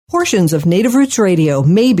Portions of Native Roots Radio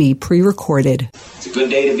may be pre-recorded. It's a good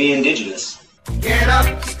day to be indigenous. Get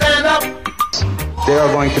up, stand up. They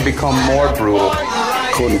are going to become more brutal.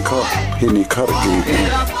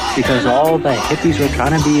 Because all the hippies were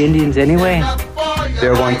trying to be Indians anyway.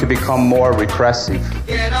 They're going to become more repressive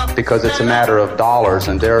because it's a matter of dollars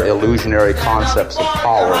and their illusionary concepts of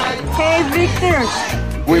power. Hey, Victor.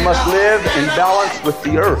 We must live in balance with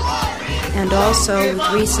the earth. And also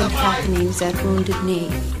with recent happenings at Wounded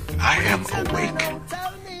Knee. I am awake.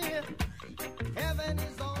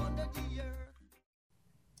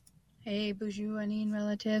 Hey, Bonjour, Anine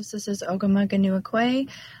relatives. This is Ogimaa Giniw Ikwe.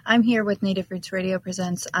 I'm here with Native Roots Radio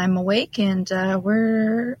presents I'm Awake, and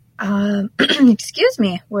we're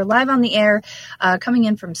we're live on the air, coming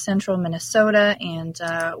in from central Minnesota, and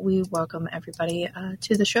we welcome everybody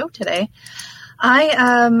to the show today.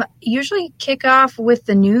 I usually kick off with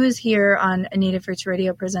the news here on Native Roots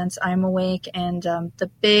Radio presents I'm Awake, and the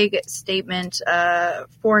big statement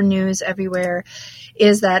for news everywhere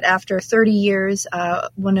is that after 30 years,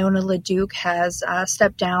 Winona LaDuke has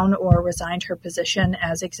stepped down or resigned her position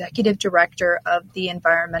as executive director of the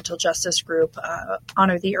environmental justice group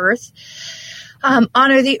Honor the Earth.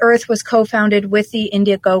 Honor the Earth was co-founded with the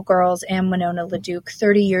Indigo Girls and Winona LaDuke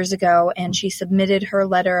 30 years ago, and she submitted her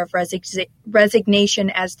letter of resignation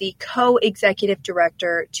as the co-executive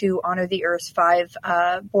director to Honor the Earth's 5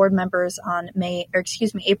 board members on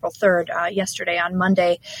April 3rd, yesterday on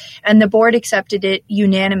Monday, and the board accepted it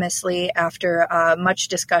unanimously after much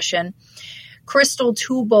discussion. Crystal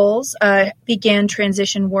Two Bowls began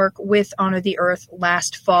transition work with Honor the Earth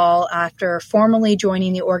last fall after formally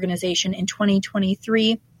joining the organization in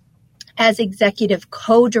 2023 as executive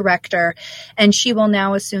co-director, and she will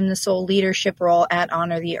now assume the sole leadership role at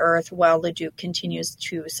Honor the Earth while LaDuke continues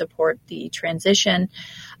to support the transition.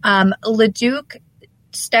 LaDuke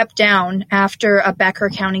stepped down after a Becker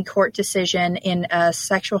County court decision in a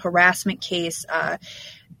sexual harassment case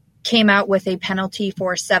came out with a penalty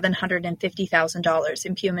for $750,000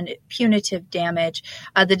 in punitive damage.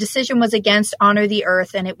 The decision was against Honor the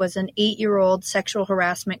Earth, and it was an 8-year-old sexual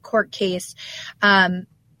harassment court case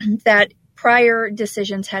that prior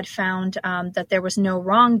decisions had found that there was no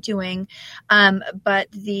wrongdoing,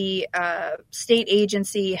 but the state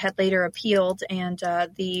agency had later appealed, and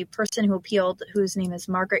the person who appealed, whose name is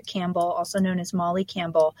Margaret Campbell, also known as Molly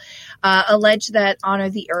Campbell, alleged that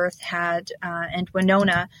Honor the Earth had, and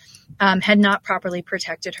Winona, had not properly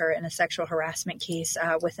protected her in a sexual harassment case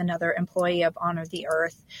with another employee of Honor the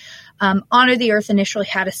Earth. Honor the Earth initially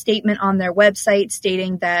had a statement on their website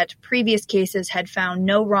stating that previous cases had found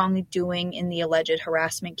no wrongdoing in the alleged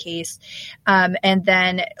harassment case, and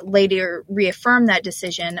then later reaffirmed that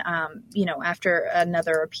decision, after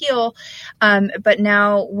another appeal. But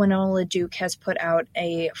now Winona LaDuke has put out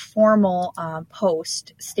a formal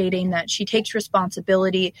post stating that she takes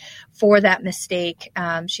responsibility for that mistake.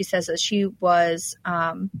 She says that she was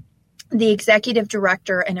the executive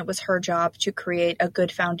director, and it was her job to create a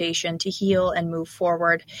good foundation to heal and move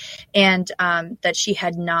forward, and that she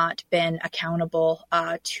had not been accountable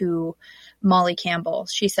to Molly Campbell.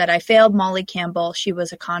 She said, "I failed Molly Campbell. She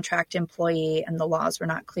was a contract employee, and the laws were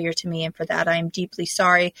not clear to me, and for that I am deeply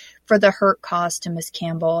sorry for the hurt caused to Miss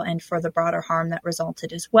Campbell and for the broader harm that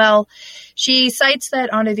resulted as well." She cites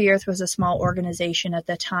that Honor the Earth was a small organization at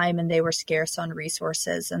the time, and they were scarce on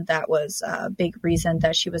resources, and that was a big reason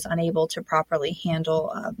that she was unable to properly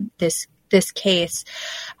handle this case.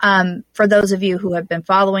 For those of you who have been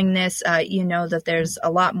following this, you know that there's a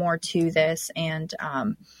lot more to this, and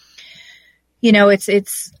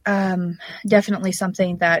it's definitely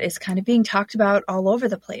something that is kind of being talked about all over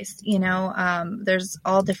the place. There's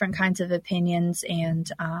all different kinds of opinions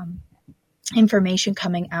and information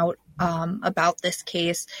coming out about this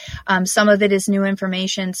case. Some of it is new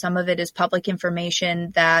information. Some of it is public information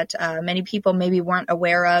that many people maybe weren't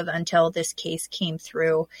aware of until this case came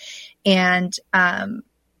through. And,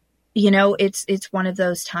 it's one of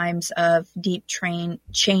those times of deep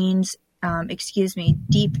change and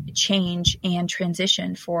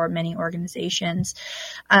transition for many organizations.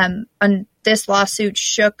 And this lawsuit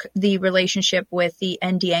shook the relationship with the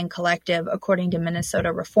NDN Collective, according to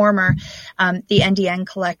Minnesota Reformer. The NDN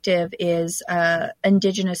Collective is an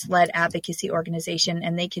Indigenous-led advocacy organization,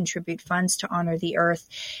 and they contribute funds to Honor the Earth.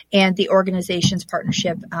 And the organization's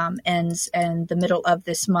partnership ends in the middle of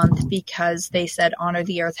this month because they said Honor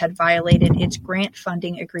the Earth had violated its grant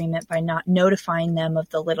funding agreement by not notifying them of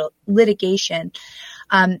the litigation.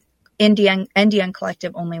 NDN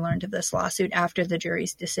Collective only learned of this lawsuit after the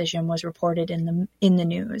jury's decision was reported in the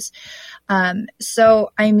news.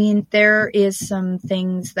 So, I mean, there is some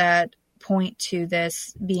things that point to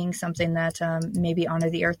this being something that maybe Honor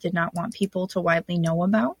the Earth did not want people to widely know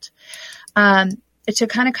about. To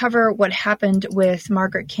kind of cover what happened with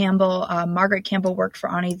Margaret Campbell. Margaret Campbell worked for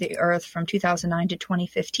Honor the Earth from 2009 to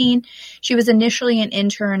 2015. She was initially an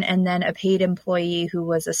intern and then a paid employee who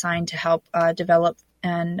was assigned to help develop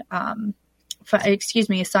and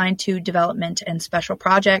assigned to development and special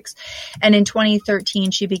projects. And in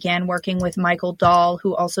 2013, she began working with Michael Dahl,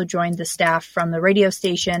 who also joined the staff from the radio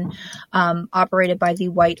station operated by the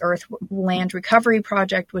White Earth Land Recovery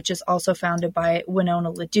Project, which is also founded by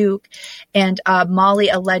Winona LaDuke. And Molly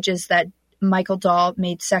alleges that Michael Dahl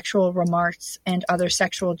made sexual remarks and other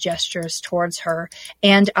sexual gestures towards her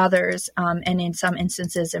and others, and in some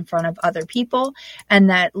instances in front of other people, and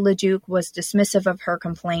that LaDuke was dismissive of her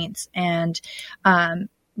complaints and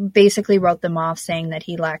basically wrote them off, saying that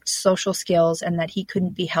he lacked social skills and that he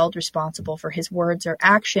couldn't be held responsible for his words or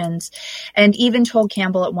actions, and even told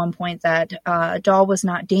Campbell at one point that Dahl was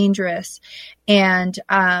not dangerous. And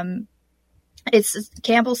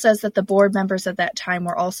Campbell says that the board members at that time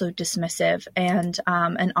were also dismissive, and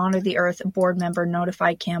an Honor the Earth board member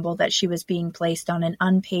notified Campbell that she was being placed on an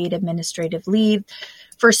unpaid administrative leave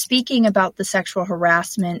for speaking about the sexual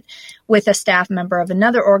harassment with a staff member of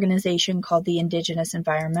another organization called the Indigenous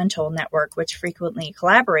Environmental Network, which frequently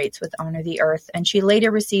collaborates with Honor the Earth. And she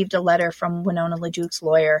later received a letter from Winona LaDuke's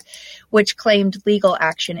lawyer, which claimed legal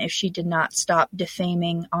action if she did not stop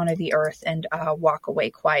defaming Honor the Earth and walk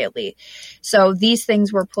away quietly. So these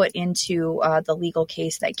things were put into the legal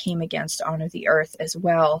case that came against Honor the Earth as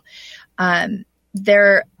well.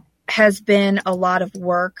 There has been a lot of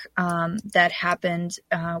work that happened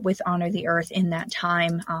with Honor the Earth in that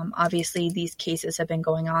time. Obviously, these cases have been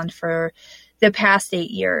going on for the past 8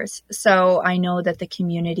 years. So I know that the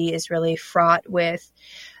community is really fraught with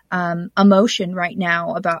emotion right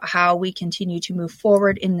now about how we continue to move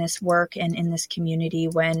forward in this work and in this community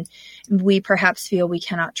when we perhaps feel we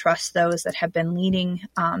cannot trust those that have been leading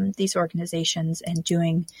these organizations and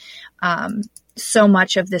doing so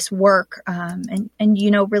much of this work and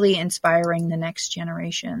really inspiring the next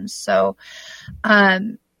generations. So,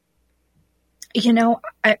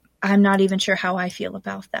 I'm not even sure how I feel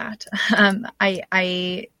about that.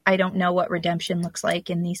 I don't know what redemption looks like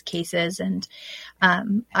in these cases. And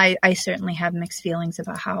I certainly have mixed feelings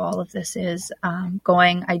about how all of this is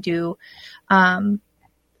going. I do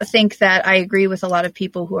think that I agree with a lot of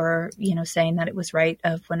people who are, saying that it was right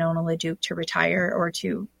of Winona LaDuke to retire or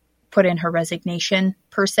to put in her resignation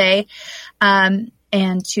per se.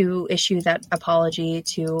 And to issue that apology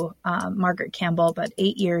to Margaret Campbell, but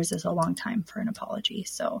 8 years is a long time for an apology.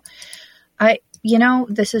 So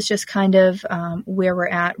this is just kind of where we're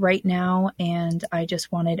at right now. And I just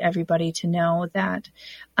wanted everybody to know that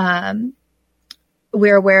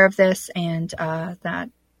we're aware of this and that,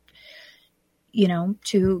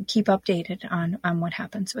 to keep updated on what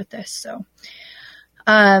happens with this. So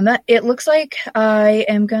it looks like I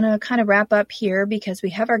am going to kind of wrap up here because we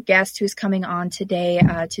have our guest who's coming on today.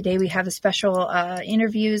 Today we have a special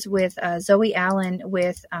interviews with Zoe Allen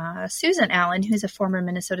with Susan Allen, who's a former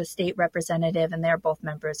Minnesota State representative, and they're both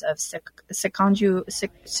members of Sicangu,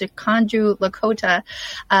 Lakota,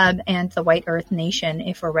 and the White Earth Nation.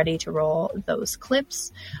 If we're ready to roll those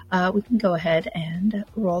clips, we can go ahead and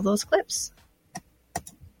roll those clips.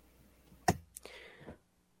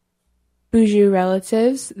 Bonjour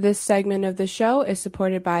relatives, this segment of the show is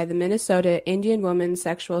supported by the Minnesota Indian Women's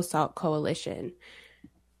Sexual Assault Coalition.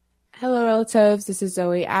 Hello relatives, this is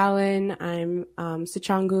Zoe Allen. I'm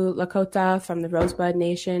Sicangu, Lakota from the Rosebud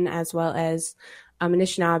Nation, as well as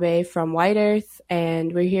Anishinaabe from White Earth,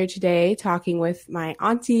 and we're here today talking with my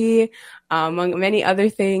auntie, among many other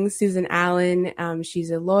things, Susan Allen.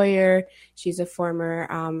 She's a lawyer. She's a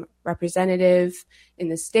former representative in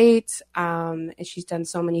the state, and she's done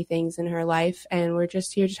so many things in her life, and we're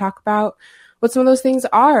just here to talk about what some of those things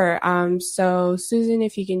are. So, Susan,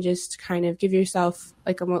 if you can just kind of give yourself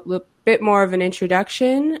like a bit more of an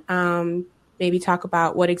introduction, maybe talk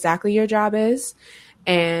about what exactly your job is,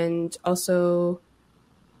 and also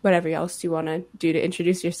whatever else you want to do to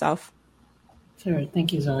introduce yourself. Sure.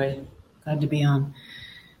 Thank you, Zoe. Glad to be on.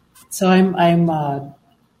 So I'm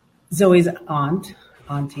Zoe's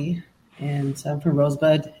auntie, and so I'm from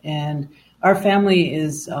Rosebud, and our family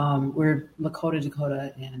is, we're Lakota,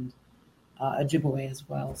 Dakota, and Ojibwe as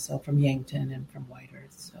well. So from Yankton and from White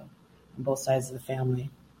Earth, so on both sides of the family.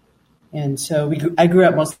 And so I grew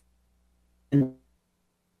up mostly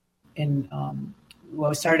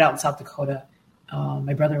we started out in South Dakota.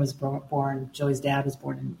 My brother was born, Joey's dad was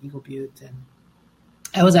born in Eagle Butte, and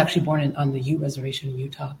I was actually born on the Ute Reservation in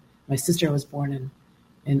Utah. My sister was born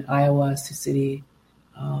in Iowa, Sioux City,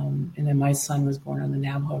 And then my son was born on the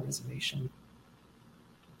Navajo reservation.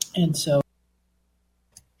 And so.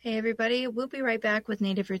 Hey, everybody. We'll be right back with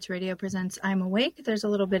Native Roots Radio Presents I'm Awake. There's a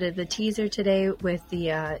little bit of the teaser today with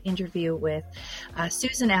the interview with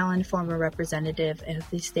Susan Allen, former representative of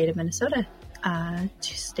the state of Minnesota.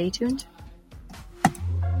 Stay tuned.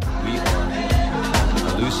 We are the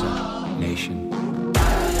Calusa Nation.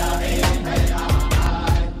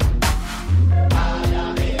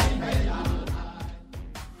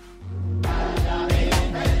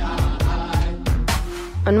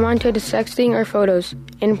 Unwanted sexting or photos,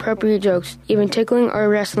 inappropriate jokes, even tickling or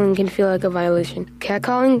wrestling can feel like a violation.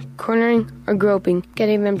 Catcalling, cornering, or groping,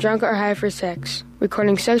 getting them drunk or high for sex,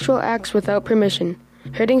 recording sexual acts without permission,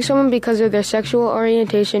 hurting someone because of their sexual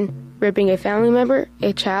orientation, raping a family member,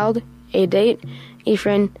 a child, a date, a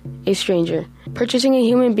friend, a stranger, purchasing a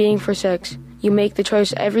human being for sex. You make the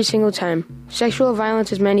choice every single time. Sexual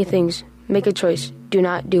violence is many things. Make a choice. Do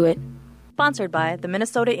not do it. Sponsored by the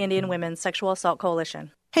Minnesota Indian Women's Sexual Assault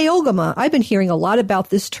Coalition. Hey, Ogimaa, I've been hearing a lot about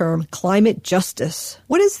this term, climate justice.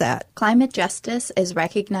 What is that? Climate justice is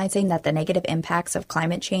recognizing that the negative impacts of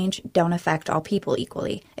climate change don't affect all people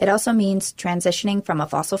equally. It also means transitioning from a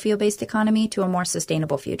fossil fuel-based economy to a more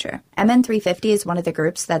sustainable future. MN350 is one of the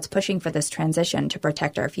groups that's pushing for this transition to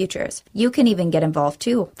protect our futures. You can even get involved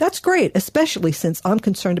too. That's great, especially since I'm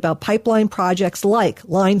concerned about pipeline projects like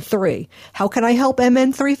Line 3. How can I help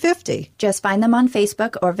MN350? Just find them on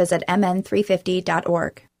Facebook or visit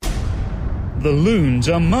mn350.org. The Loons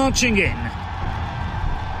are marching in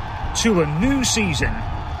to a new season.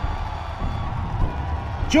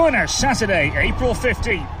 Join us Saturday, April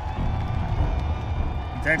 15th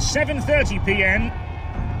at 7:30 p.m.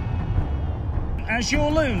 as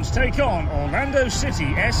your Loons take on Orlando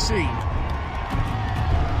City SC.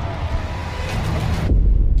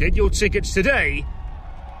 Get your tickets today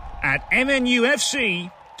at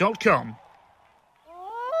mnufc.com.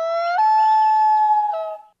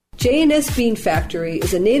 J&S Bean Factory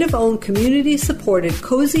is a native-owned, community-supported,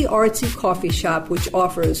 cozy, artsy coffee shop which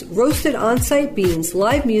offers roasted on-site beans,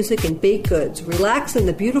 live music, and baked goods. Relax in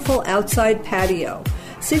the beautiful outside patio.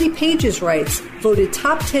 City Pages writes, voted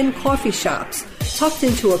top 10 coffee shops. Tucked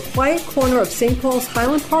into a quiet corner of St. Paul's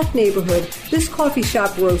Highland Park neighborhood, this coffee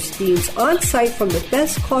shop roasts beans on-site from the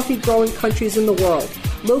best coffee-growing countries in the world.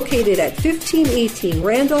 Located at 1518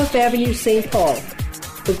 Randolph Avenue, St. Paul.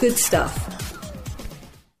 The good stuff.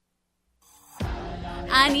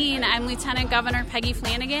 Anine, I'm Lieutenant Governor Peggy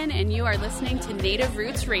Flanagan, and you are listening to Native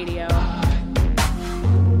Roots Radio.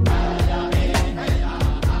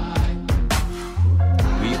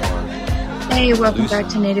 Hey, welcome back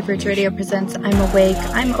to Native Roots Radio Presents I'm Awake.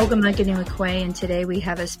 I'm Ogimaa Giniw Ikwe, and today we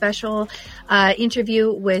have a special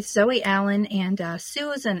interview with Zoe Allen and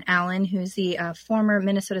Susan Allen, who's the former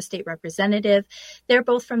Minnesota State Representative. They're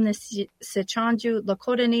both from the Sicangu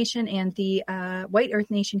Lakota Nation and the White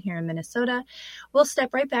Earth Nation here in Minnesota. We'll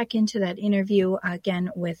step right back into that interview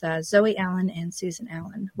again with Zoe Allen and Susan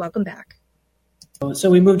Allen. Welcome back.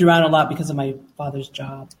 So we moved around a lot because of my father's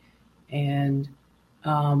job. And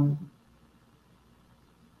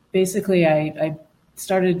basically, I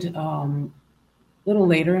started a little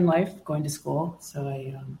later in life going to school. So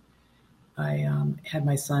I had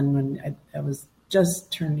my son when I was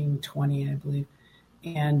just turning 20, I believe.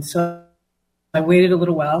 And so I waited a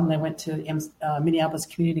little while, and I went to Minneapolis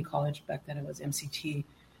Community College. Back then it was MCT.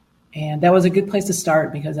 And that was a good place to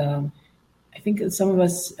start because I think some of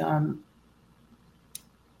us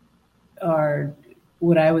are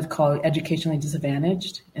what I would call educationally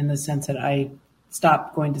disadvantaged, in the sense that I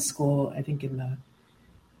stopped going to school, I think,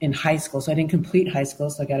 in high school. So I didn't complete high school,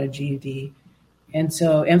 so I got a GED. And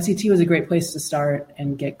so MCT was a great place to start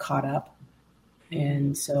and get caught up.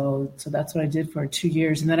 And so that's what I did for 2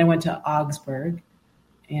 years. And then I went to Augsburg,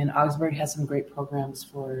 and Augsburg has some great programs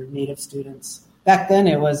for Native students. Back then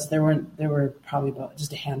there were probably about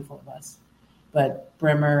just a handful of us, but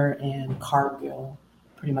Bremer and Cargill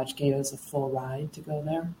pretty much gave us a full ride to go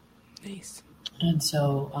there. Nice. And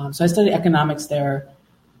so I studied economics there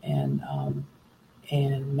and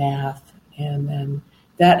math. And then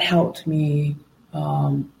that helped me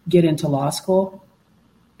get into law school.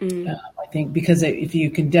 I think because if you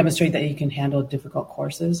can demonstrate that you can handle difficult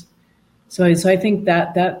courses. So I think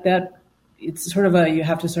that it's sort of you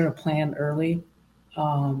have to sort of plan early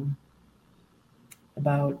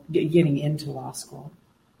about getting into law school.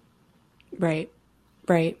 Right.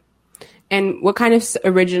 And what kind of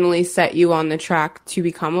originally set you on the track to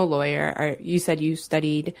become a lawyer? You said you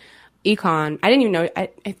studied econ. I didn't even know.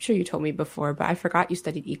 I'm sure you told me before, but I forgot you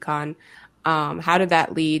studied econ. How did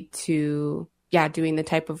that lead to doing the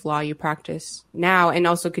type of law you practice now? And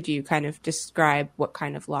also, could you kind of describe what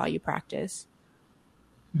kind of law you practice?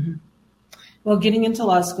 Mm-hmm. Well, getting into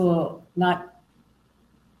law school, not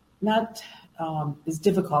is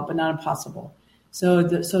difficult, but not impossible. So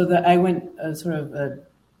I went sort of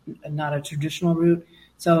not a traditional route.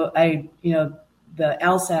 So the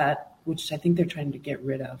LSAT, which I think they're trying to get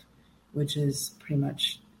rid of, which is pretty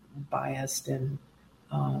much biased, and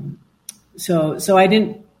so I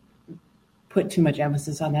didn't put too much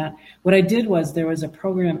emphasis on that. What I did was there was a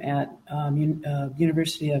program at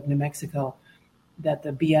University of New Mexico that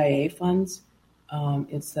the BIA funds.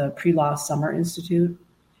 It's the Pre-Law Summer Institute.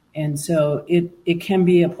 And so it can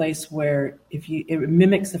be a place where it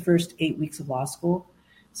mimics the first 8 weeks of law school.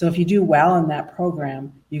 So if you do well in that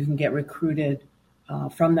program, you can get recruited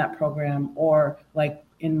from that program. Or like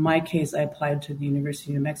in my case, I applied to the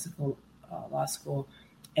University of New Mexico Law School,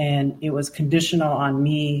 and it was conditional on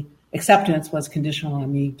me. Acceptance was conditional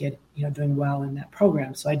on me doing well in that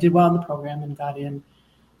program. So I did well in the program and got in.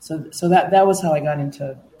 So that was how I got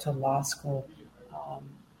into law school.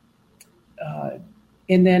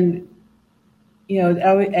 And then,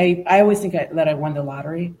 I always think that I won the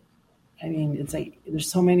lottery. I mean, it's like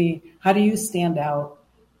there's so many. How do you stand out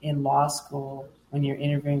in law school when you're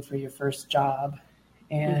interviewing for your first job?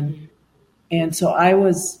 And so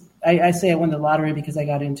I say I won the lottery because I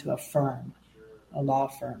got into a law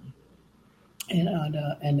firm, and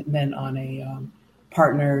then on a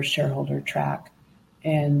partner shareholder track.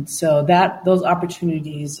 And so those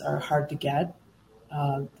opportunities are hard to get,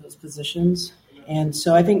 those positions. And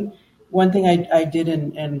so I think one thing I did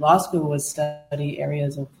in law school was study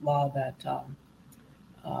areas of law that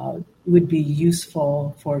would be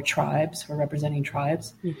useful for tribes, for representing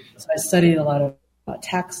tribes. Mm-hmm. So I studied a lot of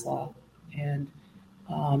tax law, and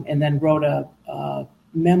then wrote a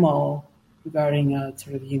memo regarding a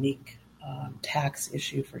sort of unique tax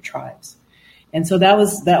issue for tribes. And so that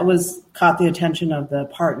was caught the attention of the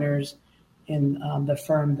partners in the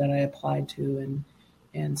firm that I applied to,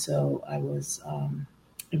 and so I was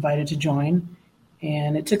invited to join,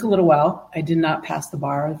 and it took a little while. I did not pass the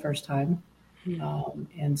bar the first time,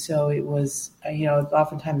 and so it was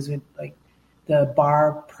oftentimes the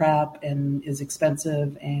bar prep and is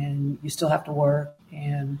expensive, and you still have to work,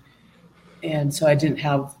 and so I didn't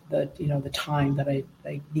have the time that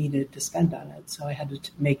I needed to spend on it. So I had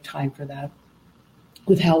to make time for that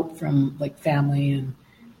with help from family, and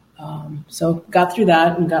so got through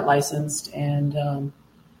that and got licensed, and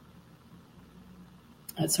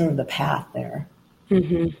that's sort of the path there.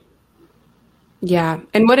 Mm-hmm. Yeah.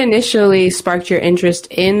 And what initially sparked your interest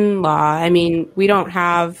in law? I mean, we don't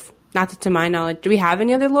have, not to my knowledge, do we have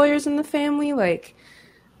any other lawyers in the family?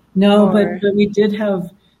 No, but we did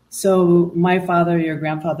have. So my father, your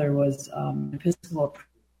grandfather, was an Episcopal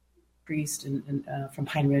priest from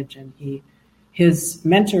Pine Ridge, and his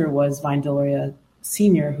mentor was Vine Deloria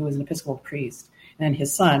Sr., who was an Episcopal priest, and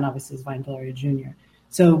his son, obviously, is Vine Deloria Jr.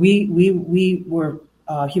 So we were.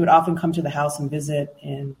 He would often come to the house and visit,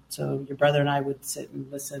 and so your brother and I would sit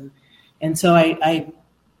and listen. And so I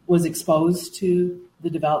was exposed to the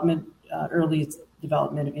early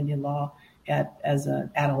development of Indian law as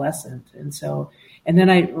an adolescent, and then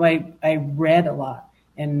I read a lot.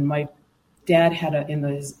 And my dad had a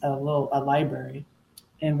library,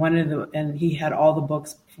 and he had all the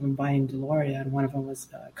books from Vine Deloria, and one of them was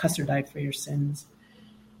 "Custer Died for Your Sins."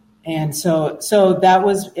 And so that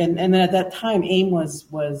was, and then at that time, AIM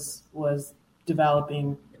was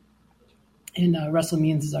developing, and Russell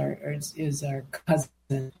Means is our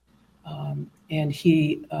cousin, and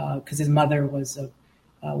he, because his mother was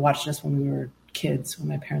watched us when we were kids, when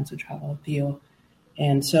my parents would travel, Theo,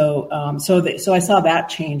 and so I saw that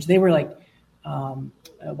change. They were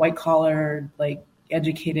white collar,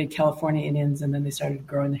 educated California Indians, and then they started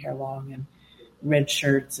growing the hair long and red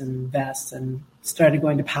shirts and vests, and started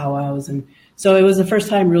going to powwows. And so it was the first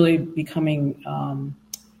time really becoming,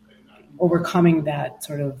 overcoming that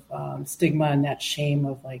sort of stigma and that shame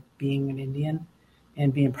of being an Indian,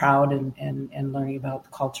 and being proud and learning about the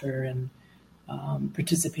culture, and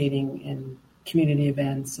participating in community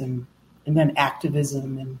events, and then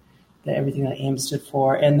activism, and everything that AIM stood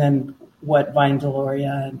for. And then what Vine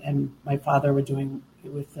Deloria and my father were doing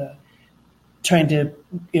with trying to,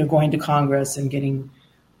 going to Congress and getting,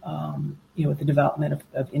 with the development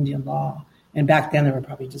of Indian law. And back then there were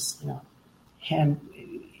probably just,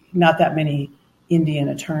 not that many Indian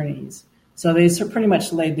attorneys. So they pretty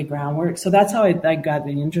much laid the groundwork. So that's how I got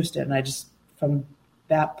interested. And I just, from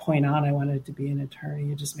that point on, I wanted to be an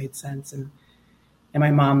attorney. It just made sense. And my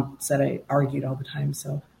mom said I argued all the time.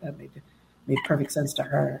 So that made perfect sense to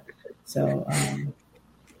her. So,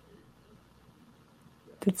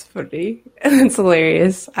 That's funny. That's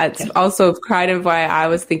hilarious. That's also kind of why I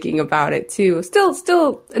was thinking about it too.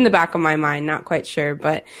 Still in the back of my mind, not quite sure,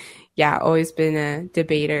 but yeah, always been a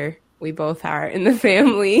debater. We both are in the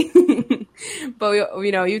family. But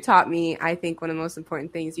you taught me, I think one of the most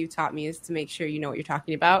important things you taught me is to make sure you know what you're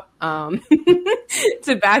talking about,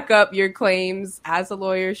 to back up your claims as a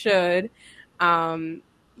lawyer should.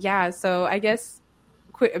 So I guess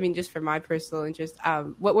just for my personal interest,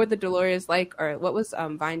 what were the Deloriers like, or what was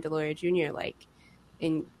Vine Deloria Jr. like?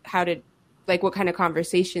 And what kind of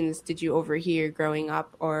conversations did you overhear growing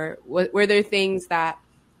up? Or were there things that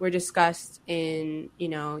were discussed in,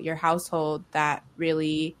 your household that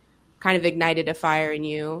really kind of ignited a fire in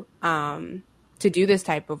you to do this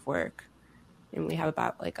type of work? And we have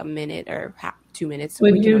about like a minute or 2 minutes.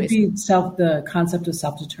 Would it be the concept of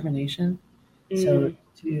self-determination? So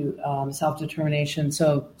to self-determination.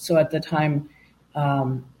 So at the time,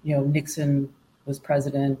 Nixon was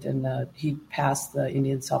president, and he passed the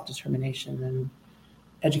Indian Self-Determination and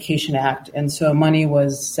Education Act, and so money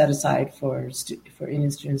was set aside for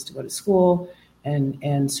Indian students to go to school,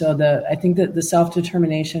 and so I think that the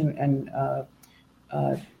self-determination and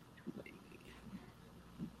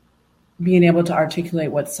being able to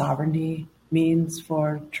articulate what sovereignty means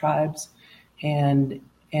for tribes, and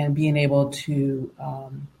being able to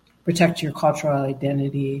protect your cultural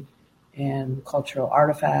identity and cultural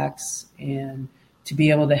artifacts, and to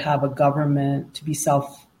be able to have a government, to be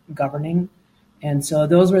self-governing. And so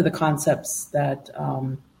those were the concepts that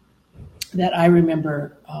I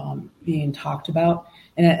remember being talked about.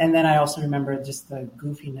 And then I also remember just the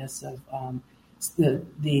goofiness of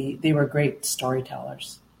they were great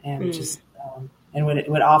storytellers, and just and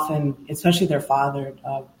would often, especially their father,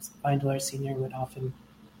 Vine Deloria Sr.,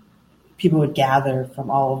 people would gather from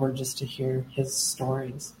all over just to hear his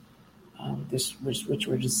stories, which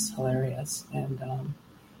were just hilarious. And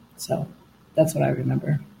so that's what I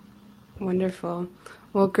remember. Wonderful.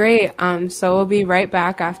 Well, great. So we'll be right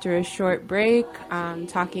back after a short break,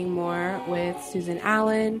 talking more with Susan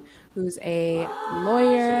Allen, who's a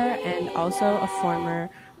lawyer and also a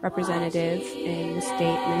former representative in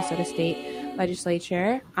the Minnesota State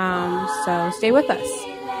Legislature. So stay with us.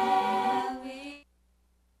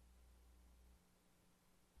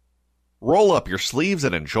 Roll up your sleeves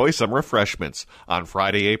and enjoy some refreshments. On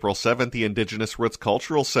Friday, April 7th, the Indigenous Roots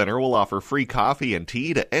Cultural Center will offer free coffee and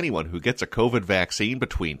tea to anyone who gets a COVID vaccine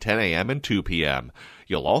between 10 a.m. and 2 p.m.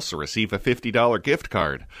 You'll also receive a $50 gift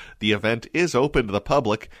card. The event is open to the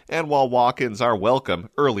public, and while walk-ins are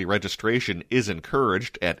welcome, early registration is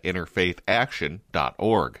encouraged at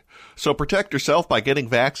interfaithaction.org. So protect yourself by getting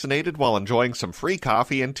vaccinated while enjoying some free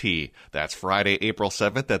coffee and tea. That's Friday, April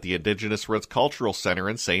 7th at the Indigenous Roots Cultural Center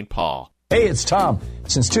in St. Paul. Hey, it's Tom.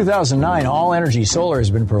 Since 2009, All Energy Solar has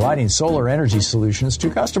been providing solar energy solutions to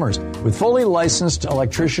customers. With fully licensed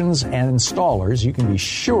electricians and installers, you can be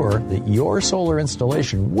sure that your solar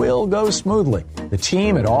installation will go smoothly. The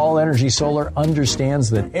team at All Energy Solar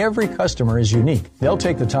understands that every customer is unique. They'll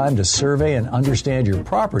take the time to survey and understand your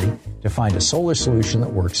property to find a solar solution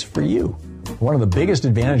that works for you. One of the biggest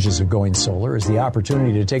advantages of going solar is the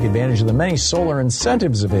opportunity to take advantage of the many solar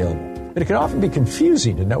incentives available. But it can often be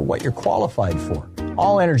confusing to know what you're qualified for.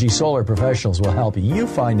 All Energy Solar professionals will help you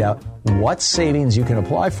find out what savings you can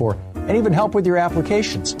apply for and even help with your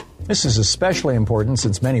applications. This is especially important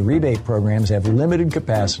since many rebate programs have limited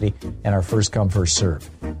capacity and are first come, first served.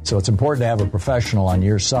 So it's important to have a professional on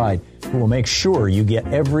your side who will make sure you get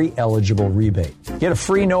every eligible rebate. Get a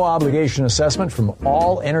free no-obligation assessment from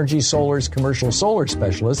All Energy Solar's commercial solar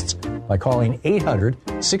specialists by calling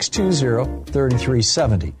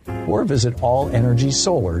 800-620-3370 or visit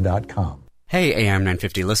allenergysolar.com. Hey, AM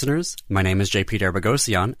 950 listeners. My name is JP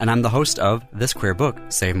Darbagosian, and I'm the host of This Queer Book,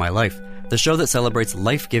 Save My Life, the show that celebrates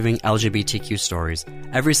life-giving LGBTQ stories.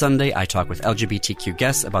 Every Sunday, I talk with LGBTQ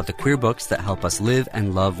guests about the queer books that help us live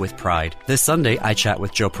and love with pride. This Sunday, I chat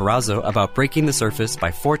with Joe Perazzo about Breaking the Surface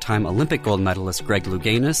by four-time Olympic gold medalist Greg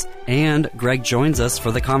Louganis, and Greg joins us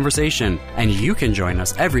for the conversation. And you can join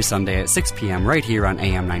us every Sunday at 6 p.m. right here on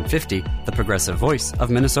AM 950, the progressive voice of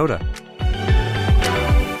Minnesota.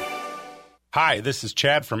 Hi, this is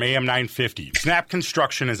Chad from AM 950. Snap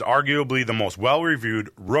Construction is arguably the most well-reviewed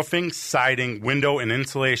roofing, siding, window, and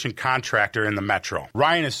insulation contractor in the metro.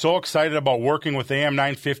 Ryan is so excited about working with AM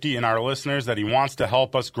 950 and our listeners that he wants to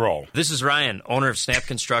help us grow. This is Ryan, owner of Snap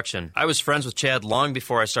Construction. I was friends with Chad long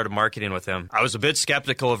before I started marketing with him. I was a bit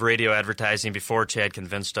skeptical of radio advertising before Chad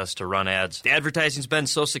convinced us to run ads. The advertising's been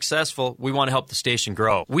so successful, we want to help the station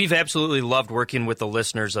grow. We've absolutely loved working with the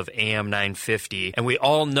listeners of AM 950, and we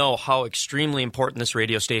all know how extremely extremely important this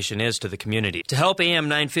radio station is to the community. To help AM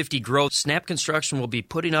 950 grow, Snap Construction will be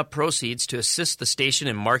putting up proceeds to assist the station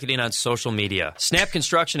in marketing on social media. Snap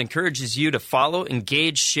Construction encourages you to follow,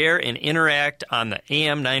 engage, share, and interact on the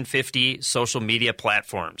AM 950 social media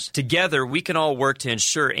platforms. Together, we can all work to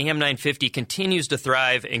ensure AM 950 continues to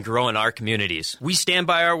thrive and grow in our communities. We stand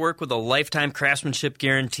by our work with a lifetime craftsmanship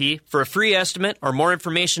guarantee. For a free estimate or more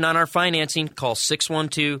information on our financing, call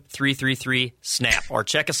 612-333-SNAP or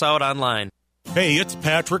check us out online. Hey, it's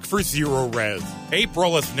Patrick for Zero Res.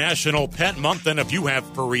 April is National Pet Month, and if you have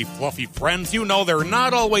furry, fluffy friends, you know they're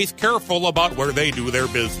not always careful about where they do their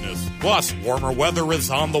business. Plus, warmer weather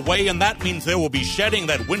is on the way, and that means they will be shedding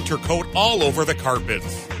that winter coat all over the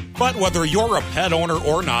carpets. But whether you're a pet owner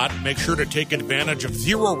or not, make sure to take advantage of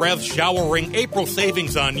Zero Res Showering April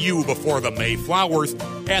savings on you before the May flowers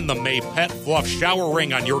and the May Pet Fluff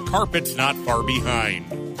Showering on your carpets not far behind.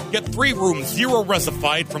 Get 3 rooms Zero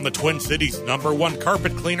Resified from the Twin Cities #1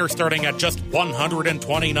 carpet cleaner starting at just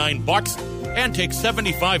 $129 and take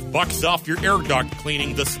 $75 off your air duct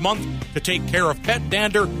cleaning this month to take care of pet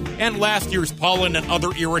dander and last year's pollen and other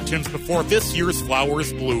irritants before this year's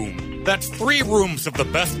flowers bloom. That's 3 rooms of the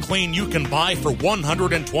best clean you can buy for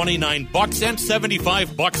 $129 and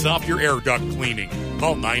 $75 off your air duct cleaning.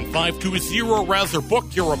 Call 952-ZERO-RES or book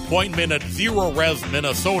your appointment at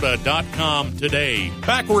ZeroResMinnesota.com today.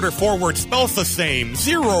 Backward or forward spells the same.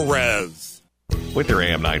 Zero Res. With your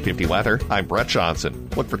AM 950 weather, I'm Brett Johnson.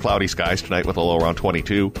 Look for cloudy skies tonight with a low around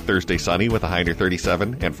 22, Thursday sunny with a high near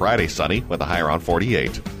 37, and Friday sunny with a high around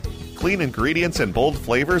 48. Clean ingredients and bold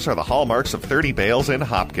flavors are the hallmarks of 30 Bales in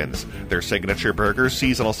Hopkins. Their signature burgers,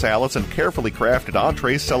 seasonal salads, and carefully crafted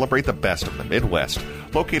entrees celebrate the best of the Midwest.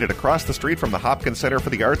 Located across the street from the Hopkins Center for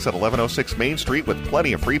the Arts at 1106 Main Street with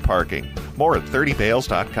plenty of free parking. More at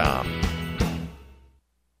 30bales.com.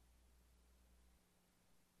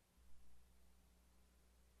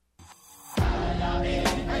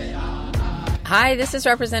 Hi, this is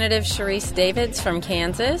Representative Sharice Davids from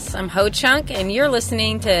Kansas. I'm Ho Chunk, and you're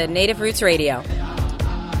listening to Native Roots Radio. We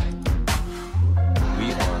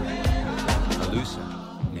are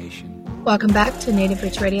Alusa Nation. Welcome back to Native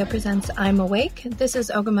Roots Radio presents I'm Awake. This is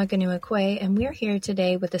Ogimaa Giniw Ikwe, and we're here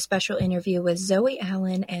today with a special interview with Zoe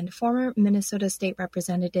Allen and former Minnesota State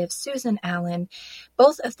Representative Susan Allen,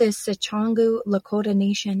 both of the Sicangu, Lakota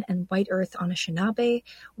Nation, and White Earth Anishinaabe.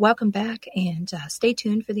 Welcome back, and stay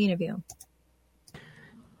tuned for the interview.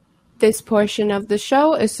 This portion of the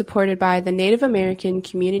show is supported by the Native American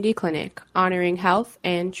Community Clinic, honoring health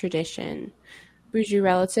and tradition. Bonjour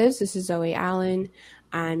relatives, this is Zoe Allen.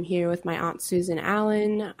 I'm here with my Aunt Susan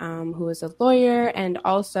Allen, who is a lawyer and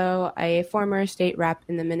also a former state rep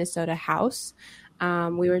in the Minnesota House.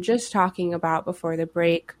 We were just talking about before the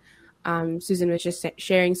break, Susan was just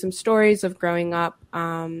sharing some stories of growing up,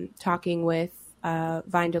 talking with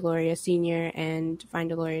Vine Deloria Sr. and Vine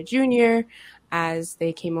Deloria Jr., as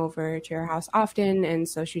they came over to her house often. And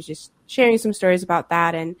so she was just sharing some stories about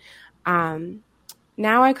that. And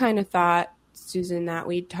now I kind of thought, Susan, that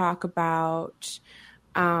we'd talk about,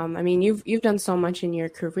 you've done so much in your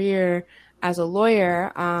career as a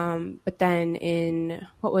lawyer, but then in,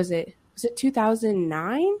 was it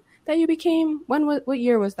 2009 that you became, what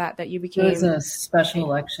year was that you became? It was a special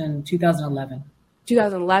election, 2011.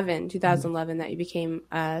 2011 that you became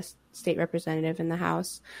a state representative in the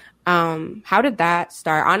House. How did that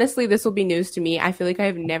start? Honestly, this will be news to me. I feel like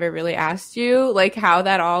I've never really asked you like how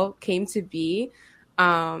that all came to be,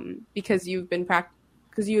 because you had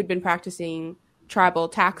been practicing tribal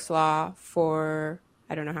tax law for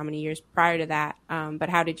I don't know how many years prior to that. But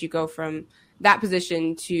how did you go from that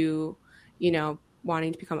position to,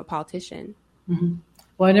 wanting to become a politician? Mm-hmm.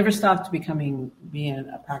 Well, I never stopped being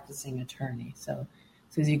a practicing attorney. So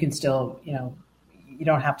you can still, you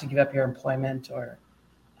don't have to give up your employment or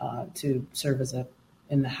to serve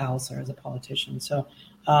in the House or as a politician. So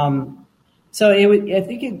I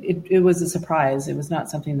think it was a surprise. It was not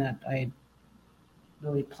something that I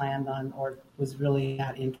really planned on or was really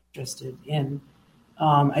that interested in.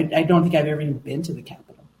 I don't think I've ever even been to the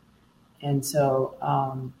Capitol. And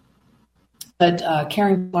so, but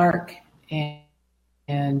Karen Clark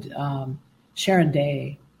and Sharon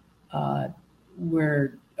Day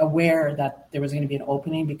were aware that there was going to be an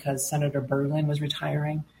opening because Senator Berlin was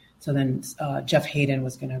retiring. So then Jeff Hayden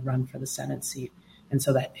was going to run for the Senate seat. And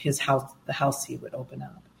so that the House seat would open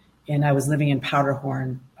up. And I was living in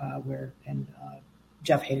Powderhorn and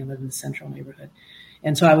Jeff Hayden lived in the central neighborhood.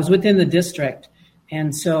 And so I was within the district.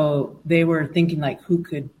 And so they were thinking like, who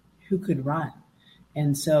could run?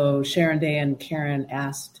 And so Sharon Day and Karen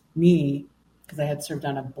asked me, because I had served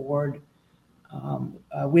on a board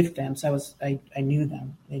with them. So I knew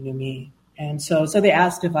them, they knew me. And so they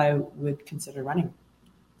asked if I would consider running.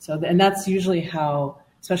 And that's usually how,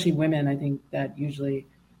 especially women, I think that usually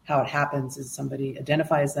how it happens is somebody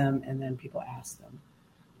identifies them and then people ask them.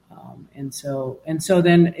 And so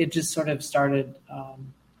then it just sort of started,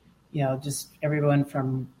 just everyone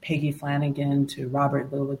from Peggy Flanagan to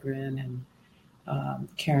Robert Lilligren and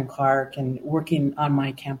Karen Clark, and working on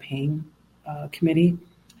my campaign committee.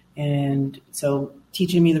 And so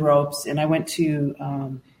teaching me the ropes. And I went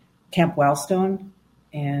to Camp Wellstone,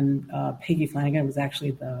 and Peggy Flanagan was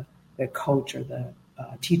actually the coach or the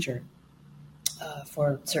teacher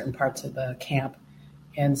for certain parts of the camp.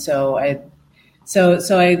 And so I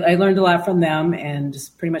learned a lot from them, and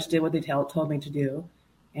just pretty much did what they told me to do,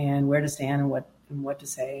 and where to stand and what to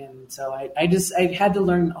say. And so I had to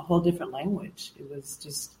learn a whole different language. It was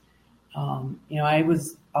just, I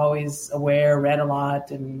was always aware, read a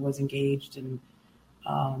lot, and was engaged. And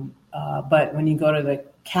but when you go to the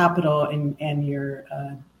Capitol and you're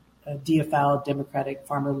a DFL, Democratic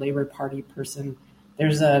Farmer Labor Party person,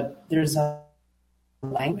 there's a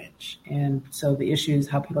language, and so the issues,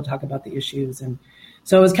 how people talk about the issues, and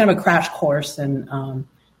so it was kind of a crash course, and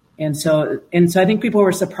so I think people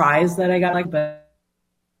were surprised that I got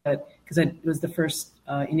but because it was the first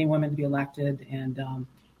Indian woman to be elected, and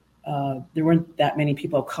there weren't that many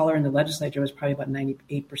people of color in the legislature. It was probably about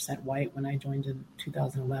 98% white when I joined in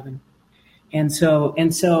 2011, and so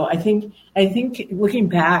I think looking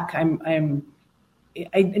back,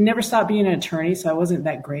 I never stopped being an attorney, so I wasn't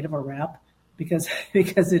that great of a rep. Because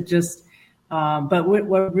it just, but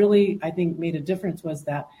what really I think made a difference was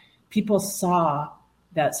that people saw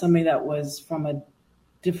that somebody that was from a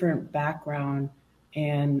different background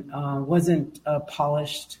and wasn't a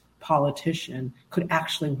polished politician could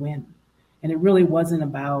actually win, and it really wasn't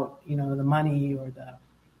about the money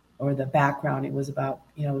or the background. It was about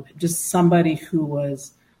just somebody who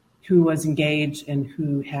was engaged and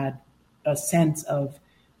who had a sense of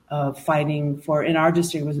fighting for, in our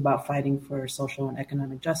district, it was about fighting for social and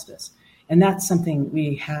economic justice. And that's something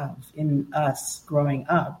we have in us growing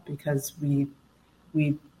up, because we're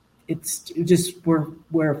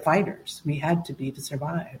fighters. We had to be to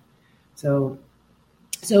survive. So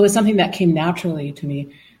it was something that came naturally to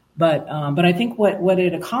me. But I think what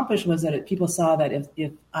it accomplished was that people saw that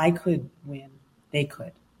if I could win, they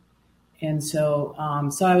could. And so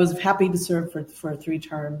I was happy to serve for 3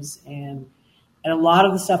 terms, and a lot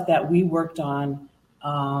of the stuff that we worked on,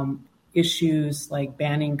 issues like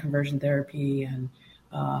banning conversion therapy and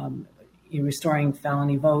restoring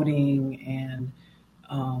felony voting and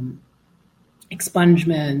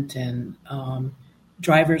expungement and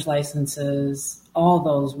driver's licenses, all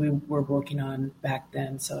those we were working on back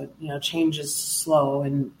then. So, change is slow,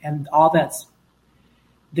 and all that's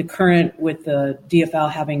the current with the DFL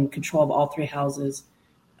having control of all 3 houses,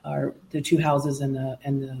 or the 2 houses and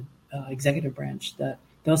the executive branch, that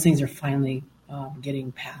those things are finally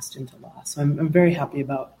getting passed into law. So I'm very happy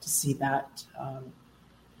to see that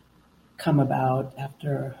come about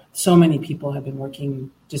after so many people have been working.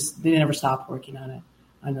 They never stopped working on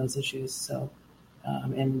those issues. So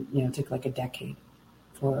and it took like a decade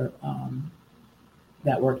for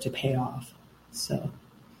that work to pay off. So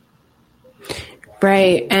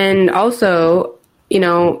right, and also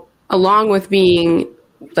along with being,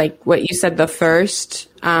 like what you said, the first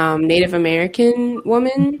Native American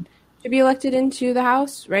woman to be elected into the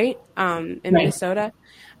House, right? In Minnesota.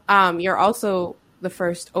 You're also the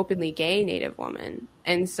first openly gay Native woman.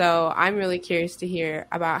 And so I'm really curious to hear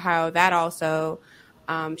about how that also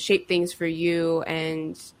shaped things for you.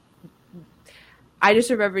 And I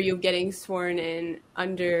just remember you getting sworn in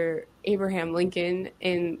under Abraham Lincoln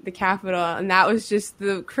in the Capitol. And that was just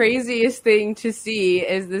the craziest thing to see,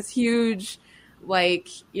 is this huge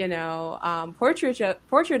portrait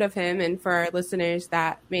of him. And for our listeners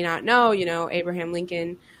that may not know, Abraham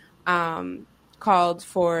Lincoln called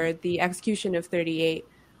for the execution of 40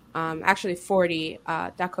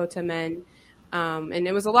 Dakota men. And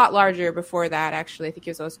it was a lot larger before that, actually. I think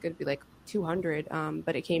it was also going to be like 200,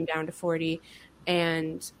 but it came down to 40.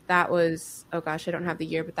 And that was, I don't have the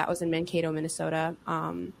year, but that was in Mankato, Minnesota,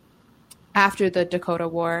 after the Dakota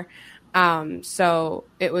War. So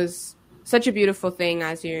it was such a beautiful thing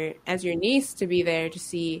as your niece to be there to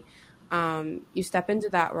see you step into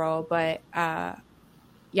that role. But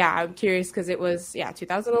I'm curious, because it was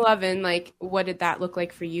 2011. Like, what did that look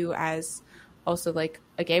like for you as also like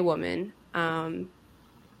a gay woman? I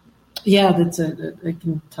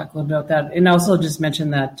can talk a little bit about that, and also just mention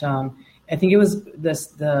that I think it was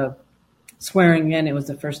the swearing in. It was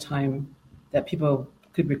the first time that people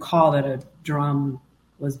could recall that a drum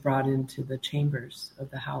was brought into the chambers of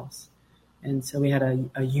the House. And so we had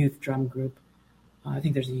a youth drum group. I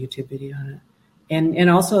think there's a YouTube video on it. And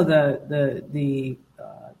also the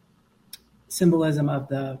symbolism of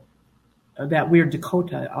that weird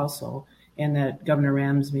Dakota also, and that Governor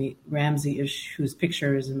Ramsey, whose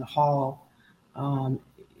picture is in the hall,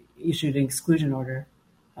 issued an exclusion order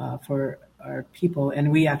for our people.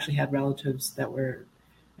 And we actually had relatives that were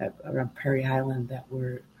around Prairie Island that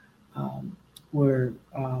were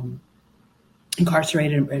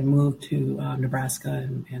incarcerated and moved to Nebraska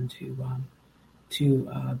and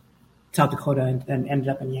to South Dakota and ended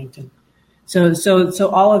up in Yankton. So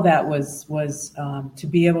all of that was to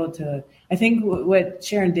be able to. I think what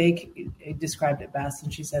Sharon Day described it best,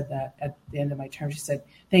 and she said that at the end of my term, she said,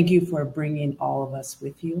 "Thank you for bringing all of us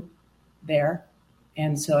with you there."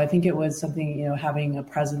 And so I think it was something, having a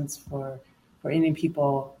presence for Indian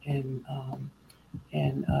people and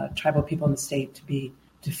tribal people in the state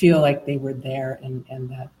to feel like they were there and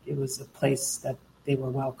that it was a place that they were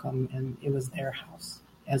welcome and it was their house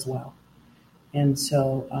as well. And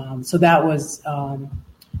so that was,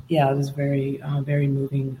 it was very, very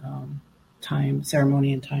moving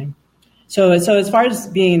ceremony and time. So as far as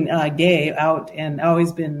being gay, out, and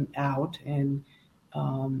always been out, and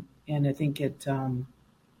I think it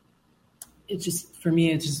just, for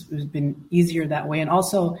me, it's been easier that way. And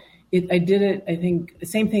also I did it, I think the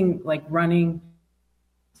same thing like running,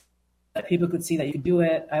 that people could see that you could do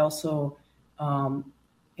it. I also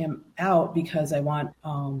am out because I want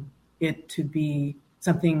it to be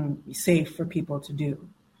something safe for people to do.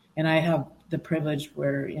 And I have the privilege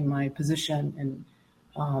where in my position and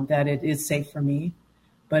that it is safe for me,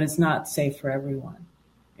 but it's not safe for everyone.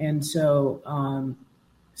 And so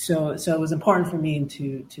it was important for me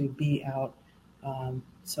to be out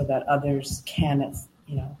so that others can,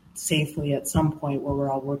 safely at some point where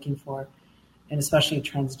we're all working for, and especially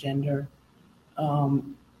transgender.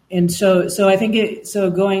 And so I think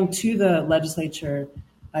going to the legislature,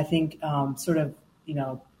 I think sort of,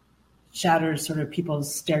 shatters sort of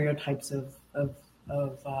people's stereotypes of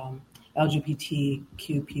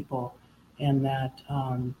LGBTQ people, and that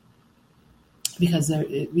because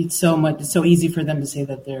it's so easy for them to say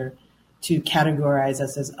that they're to categorize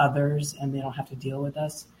us as others and they don't have to deal with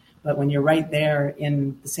us. But when you're right there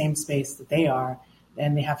in the same space that they are,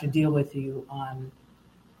 then they have to deal with you on,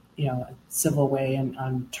 a civil way and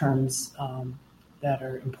on terms that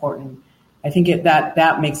are important. I think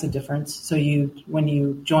that makes a difference. So when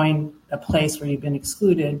you join a place where you've been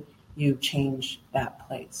excluded, you change that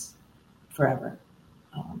place forever.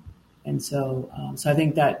 And so I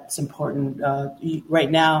think that's important.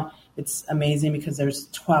 Right now, it's amazing because there's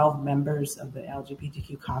 12 members of the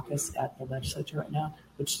LGBTQ caucus at the legislature right now,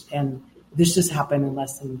 and this just happened in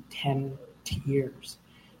less than 10 years.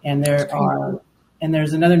 And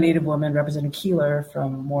there's another Native woman, Representative Keeler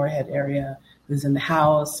from Moorhead area, who's in the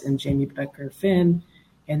House, and Jamie Becker Finn.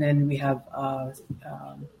 And then we have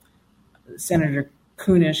Senator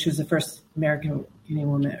Kunish, who's the first American Indian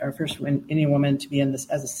woman, or first Indian woman to be in this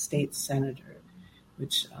as a state senator.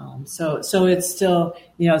 Which so it's still,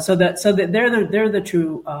 so that they're the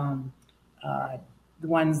true the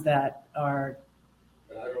ones that are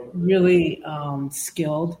really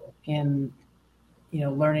skilled in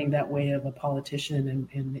learning that way of a politician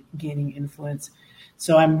and gaining influence.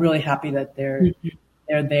 So I'm really happy that they're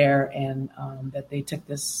there and that they took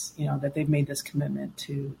this, that they've made this commitment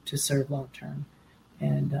to serve long term,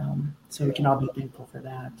 and so we can all be thankful for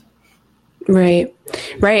that. Right.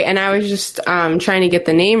 And I was just trying to get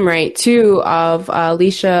the name right too of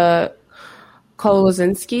Alicia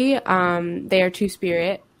Kolozinski. They are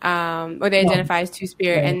Two-Spirit, or they identify as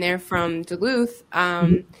Two-Spirit, and they're from Duluth.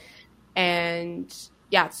 And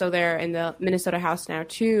yeah, so they're in the Minnesota House now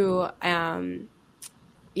too. I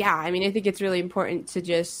think it's really important to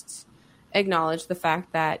just acknowledge the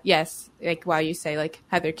fact that, yes, like while you say like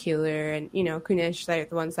Heather Keeler and, Kunish, they're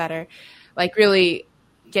the ones that are like really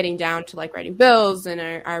getting down to like writing bills and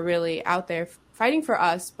are really out there fighting for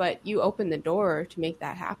us, but you open the door to make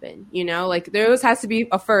that happen. Like there always has to be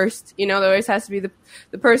a first, there always has to be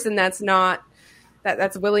the person that's not,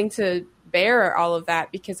 that's willing to bear all of that,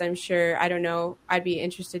 because I'm sure, I don't know, I'd be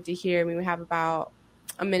interested to hear, we have about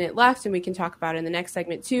a minute left and we can talk about it in the next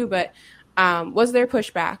segment too, but was there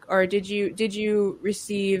pushback, or did you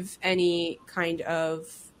receive any kind of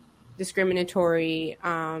discriminatory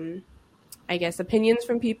opinions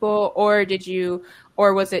from people, or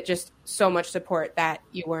was it just so much support that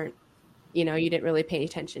you weren't, you didn't really pay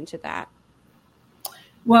attention to that?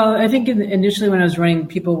 Well, I think initially when I was running,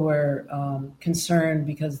 people were concerned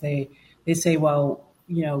because they say, well,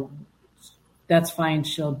 that's fine.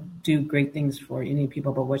 She'll do great things for Indian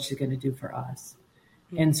people, but what's she going to do for us?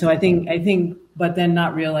 And so I think, but then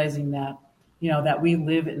not realizing that, that we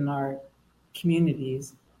live in our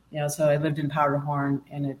communities, so I lived in Powderhorn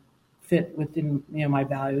and it fit within, my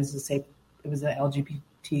values to say it was an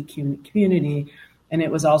LGBT community, and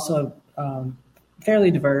it was also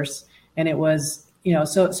fairly diverse. And it was,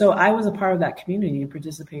 so I was a part of that community and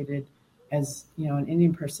participated as, an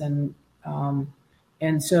Indian person.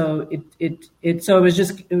 And so it was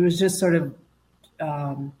just sort of,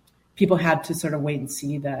 people had to sort of wait and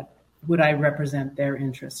see that would I represent their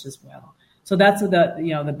interests as well. So that's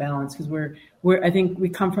the balance, because I think we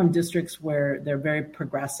come from districts where they're very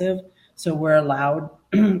progressive. So we're allowed,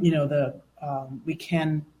 we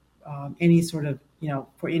can, any sort of,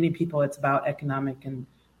 for any people, it's about economic and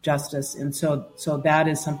justice. And so that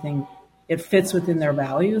is something, it fits within their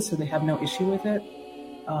values. So they have no issue with it.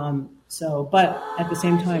 But at the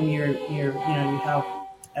same time, you have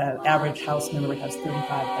an average house member has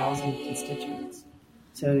 35,000 constituents.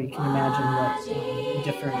 So you can imagine what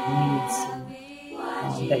different needs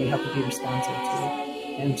that you have to be responsive to.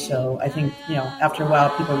 And so I think, after a while,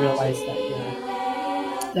 people realize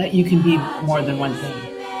that you can be more than one thing.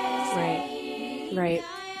 Right.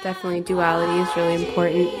 Definitely duality is really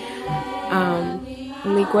important.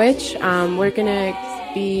 Miigwech, we're going to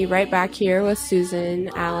be right back here with Susan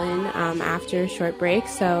Allen after a short break,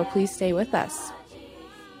 so please stay with us.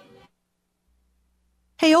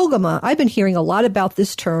 Hey, Ogimaa, I've been hearing a lot about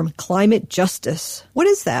this term, climate justice. What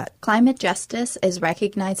is that? Climate justice is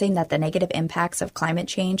recognizing that the negative impacts of climate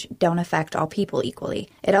change don't affect all people equally.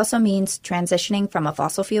 It also means transitioning from a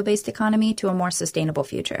fossil fuel-based economy to a more sustainable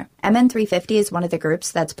future. MN350 is one of the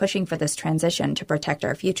groups that's pushing for this transition to protect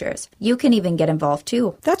our futures. You can even get involved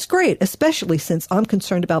too. That's great, especially since I'm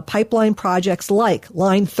concerned about pipeline projects like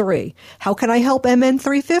Line 3. How can I help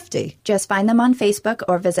MN350? Just find them on Facebook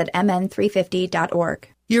or visit mn350.org.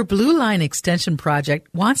 Your Blue Line Extension project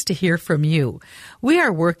wants to hear from you. We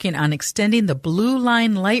are working on extending the Blue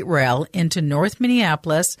Line light rail into North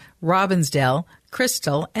Minneapolis, Robbinsdale,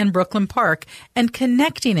 Crystal, and Brooklyn Park and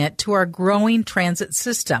connecting it to our growing transit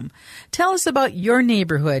system. Tell us about your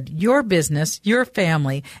neighborhood, your business, your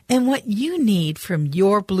family, and what you need from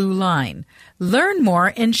your Blue Line. Learn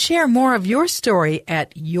more and share more of your story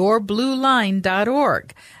at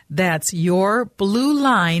yourblueline.org. That's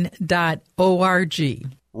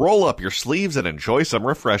yourblueline.org. Roll up your sleeves and enjoy some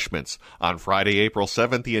refreshments. On Friday, April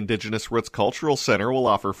 7th, the Indigenous Roots Cultural Center will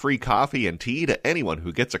offer free coffee and tea to anyone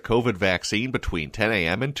who gets a COVID vaccine between 10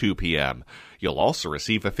 a.m. and 2 p.m. You'll also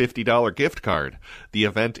receive a $50 gift card. The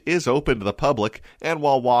event is open to the public, and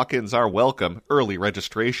while walk-ins are welcome, early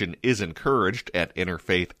registration is encouraged at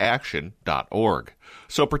interfaithaction.org.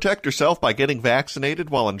 So protect yourself by getting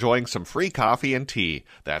vaccinated while enjoying some free coffee and tea.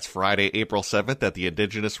 That's Friday, April 7th at the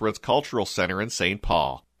Indigenous Roots Cultural Center in St.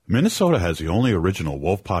 Paul. Minnesota has the only original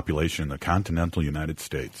wolf population in the continental United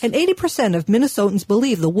States. And 80% of Minnesotans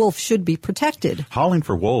believe the wolf should be protected. Howling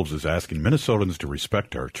for Wolves is asking Minnesotans to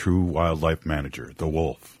respect our true wildlife manager, the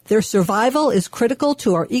wolf. Their survival is critical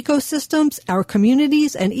to our ecosystems, our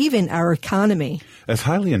communities, and even our economy. As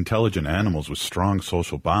highly intelligent animals with strong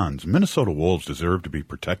social bonds, Minnesota wolves deserve to be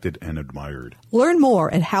protected and admired. Learn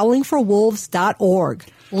more at howlingforwolves.org.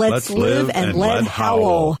 Let's live and let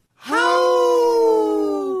howl. Howl!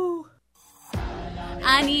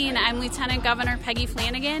 Anine, I'm Lieutenant Governor Peggy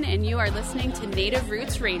Flanagan, and you are listening to Native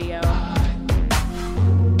Roots Radio. We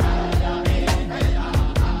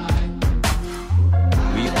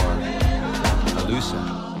are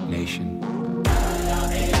Xeuugli Nation.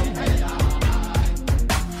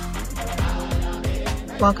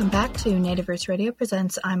 Welcome back to Native Roots Radio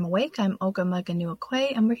presents I'm Awake. I'm Ogimaa Giniw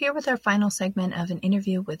Ikwe, and we're here with our final segment of an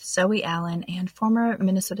interview with Zoe Allen and former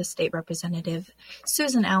Minnesota State Representative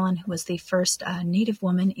Susan Allen, who was the first Native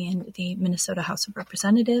woman in the Minnesota House of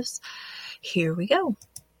Representatives. Here we go.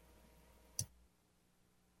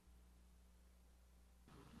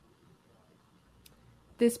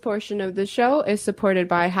 This portion of the show is supported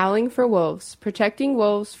by Howling for Wolves, protecting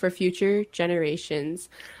wolves for future generations.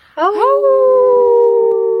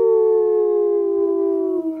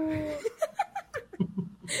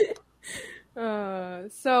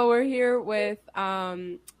 So we're here with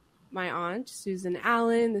my aunt, Susan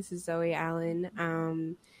Allen. This is Zoe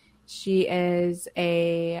Allen. She is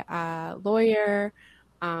a lawyer.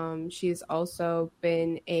 She's also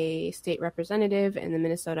been a state representative in the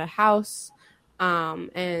Minnesota House.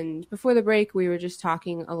 And before the break, we were just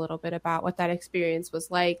talking a little bit about what that experience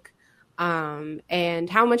was like, and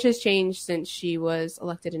how much has changed since she was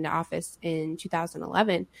elected into office in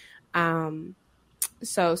 2011.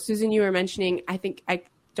 So Susan, you were mentioning, I think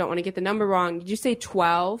don't want to get the number wrong. Did you say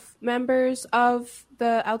 12 members of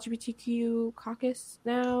the LGBTQ caucus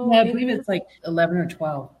now? Yeah, I believe it's like 11 or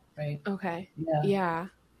 12, right? Okay. Yeah.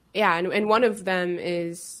 Yeah. And one of them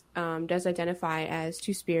does identify as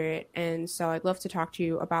Two-Spirit. And so I'd love to talk to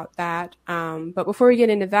you about that. But before we get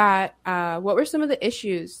into that, what were some of the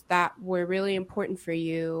issues that were really important for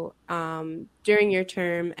you during your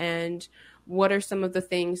term? And what are some of the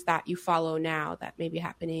things that you follow now that may be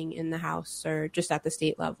happening in the House or just at the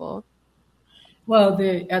state level? Well,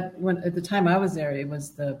 at the time I was there, it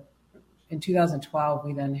was in 2012,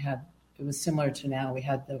 we then had, it was similar to now, we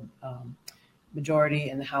had the majority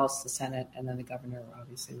in the House, the Senate, and then the governor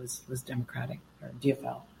obviously was Democratic, or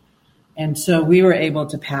DFL. And so we were able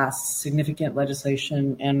to pass significant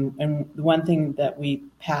legislation. And the one thing that we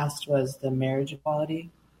passed was the marriage equality.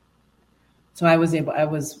 So I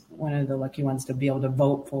was one of the lucky ones to be able to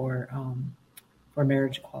vote for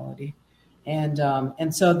marriage equality. And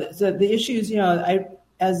so the issues, I,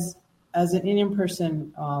 as an Indian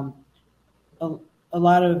person, a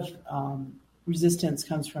lot of resistance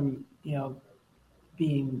comes from,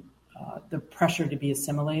 being the pressure to be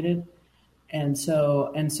assimilated. And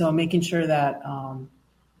so making sure that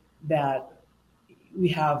that we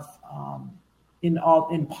have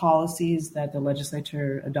in policies that the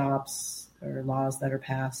legislature adopts or laws that are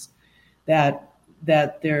passed, that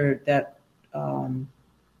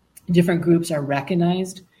different groups are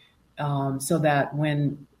recognized, so that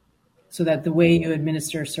the way you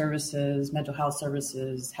administer services, mental health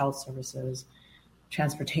services,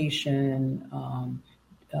 transportation,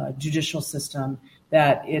 judicial system,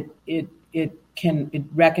 that it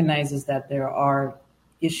recognizes that there are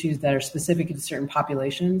issues that are specific to certain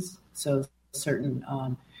populations, so certain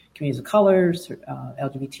communities of color,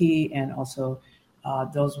 LGBT, and also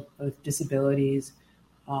those with disabilities.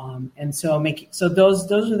 And so those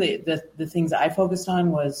are the things that I focused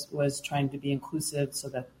on was trying to be inclusive, so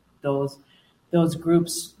that those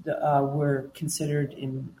groups were considered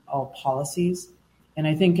in all policies. And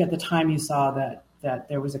I think at the time you saw that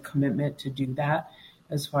there was a commitment to do that,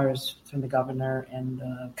 as far as from the governor and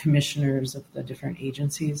the commissioners of the different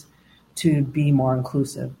agencies, to be more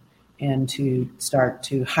inclusive and to start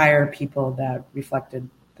to hire people that reflected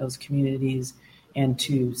those communities and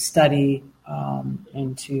to study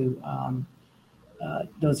into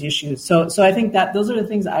those issues. So I think that those are the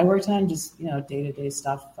things I worked on, just day-to-day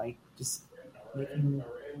stuff, like just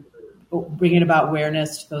bringing about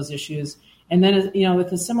awareness to those issues. And then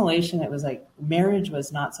with assimilation, it was like marriage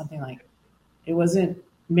was not something like, it wasn't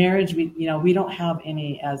marriage. We don't have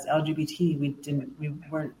any, as LGBT,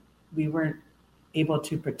 we weren't able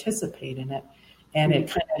to participate in it, and it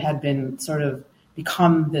kind of had been sort of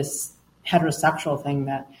become this heterosexual thing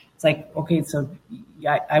that it's like, okay, so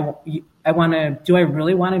I want to, do I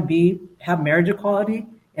really want to have marriage equality?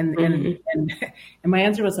 And my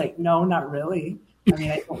answer was like, no, not really. I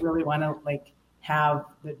mean, I don't really want to have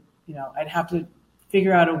the, I'd have to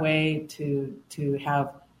figure out a way to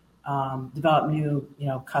have develop new,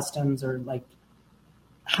 customs, or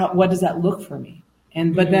what does that look for me?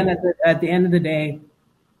 And but then at the end of the day,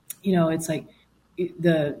 it's like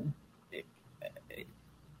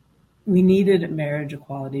we needed marriage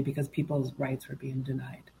equality because people's rights were being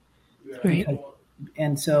denied. Right.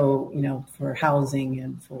 And so, for housing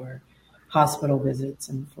and for hospital visits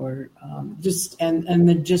and for just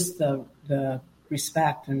the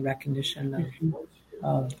respect and recognition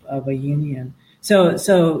of a union. So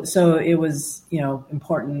it was,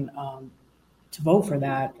 important to vote for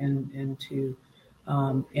that and to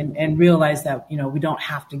and realize that, we don't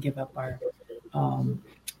have to give up our,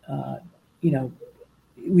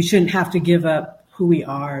 we shouldn't have to give up who we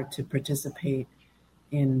are to participate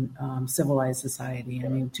in civilized society. I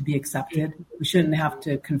mean, to be accepted, we shouldn't have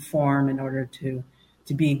to conform in order to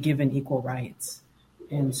be given equal rights.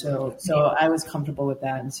 And so I was comfortable with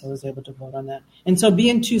that, and so I was able to vote on that. And so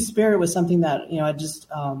being Two-Spirit was something that, I just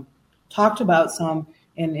talked about some,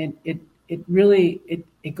 and it really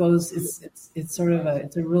goes, it's sort of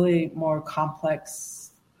it's a really more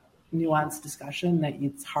complex, nuanced discussion that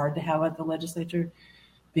it's hard to have at the legislature,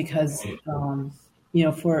 because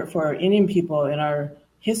for Indian people in our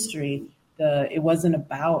history, it wasn't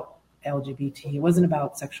about LGBT, it wasn't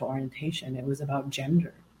about sexual orientation, it was about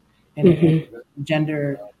gender and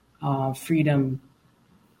gender freedom.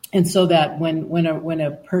 And so that when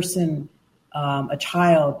a person, a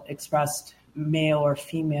child, expressed male or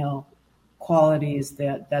female qualities,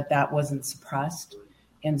 that wasn't suppressed,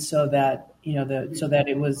 and so that so that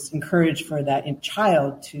it was encouraged for that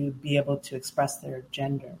child to be able to express their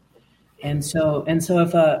gender. And so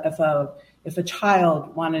if a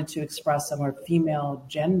child wanted to express a more female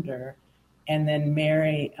gender, and then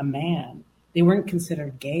marry a man. They weren't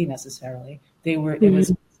considered gay necessarily. They were. It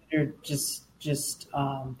was considered just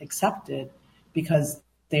accepted because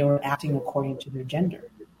they were acting according to their gender,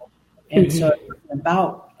 and so it wasn't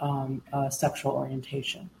about sexual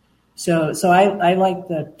orientation. So I like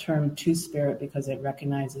the term two-spirit because it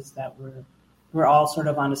recognizes that we're all sort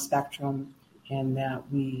of on a spectrum, and that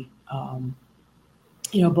we,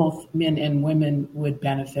 both men and women would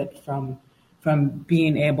benefit from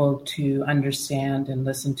being able to understand and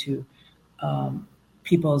listen to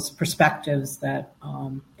people's perspectives that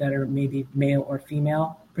are maybe male or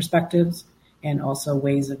female perspectives, and also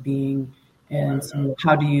ways of being. And so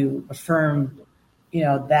how do you affirm,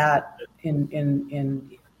 that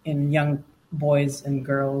in young boys and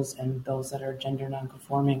girls and those that are gender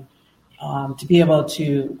nonconforming, to be able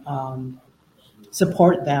to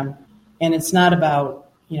support them. And it's not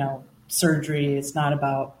about, surgery. It's not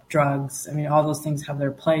about drugs. I mean, all those things have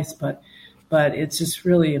their place, but it's just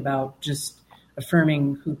really about just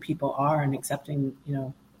affirming who people are and accepting,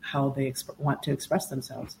 how they want to express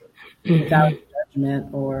themselves without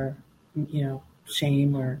judgment or,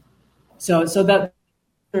 shame or so that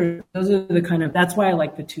those are the kind of, that's why I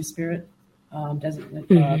like the two-spirit talk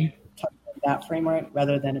about that framework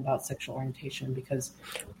rather than about sexual orientation, because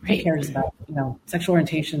who cares about, sexual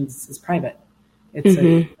orientation is private.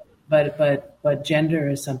 It's but gender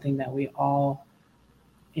is something that we all,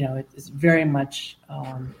 it's very much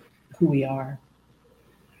who we are.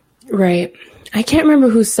 Right. I can't remember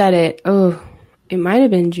who said it. Oh, it might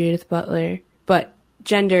have been Judith Butler, but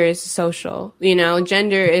gender is social.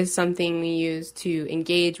 Gender is something we use to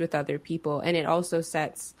engage with other people, and it also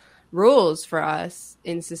sets rules for us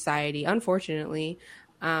in society, unfortunately,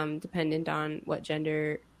 dependent on what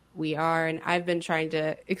gender we are. And I've been trying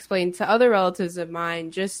to explain to other relatives of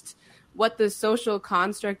mine just what the social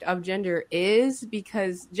construct of gender is,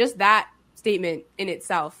 because just that statement in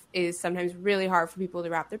itself is sometimes really hard for people to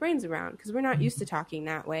wrap their brains around, because we're not used to talking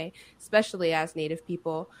that way, especially as Native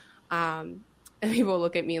people. And people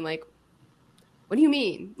look at me and like, what do you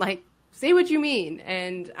mean? Like, say what you mean.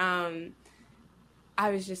 And I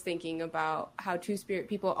was just thinking about how two-spirit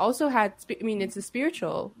people also had, it's a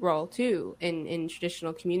spiritual role too in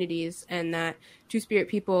traditional communities, and that two-spirit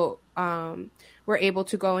people were able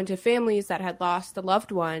to go into families that had lost a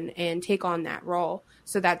loved one and take on that role,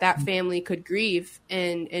 so that family could grieve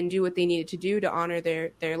and do what they needed to do to honor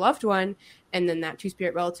their loved one. And then that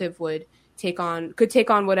two-spirit relative could take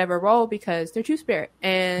on whatever role, because they're two-spirit,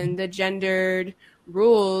 and the gendered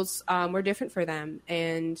rules were different for them.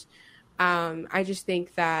 And I just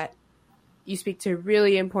think that you speak to a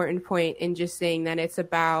really important point in just saying that it's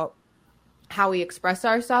about how we express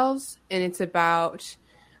ourselves, and it's about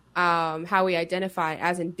how we identify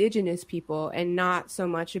as Indigenous people, and not so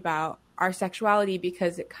much about our sexuality,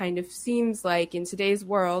 because it kind of seems like in today's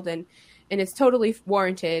world, and it's totally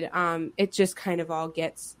warranted, it just kind of all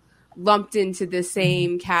gets lumped into the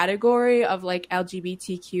same category of like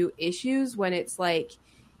LGBTQ issues, when it's like,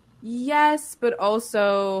 yes, but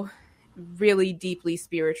also really deeply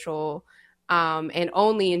spiritual, and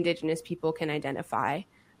only Indigenous people can identify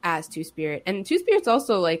as two-spirit. And two-spirit's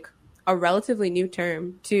also like a relatively new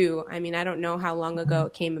term too. I mean, I don't know how long ago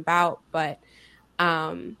it came about, but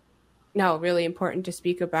no, really important to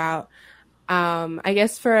speak about. I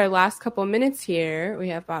guess for our last couple minutes here, we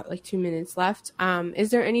have about like 2 minutes left. Is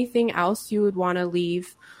there anything else you would want to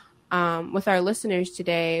leave with our listeners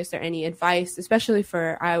today? Is there any advice, especially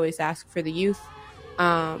I always ask for the youth,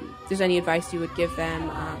 if there's any advice you would give them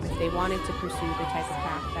if they wanted to pursue the type of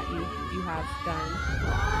path that you have done?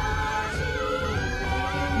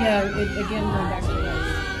 Yeah, again, going back to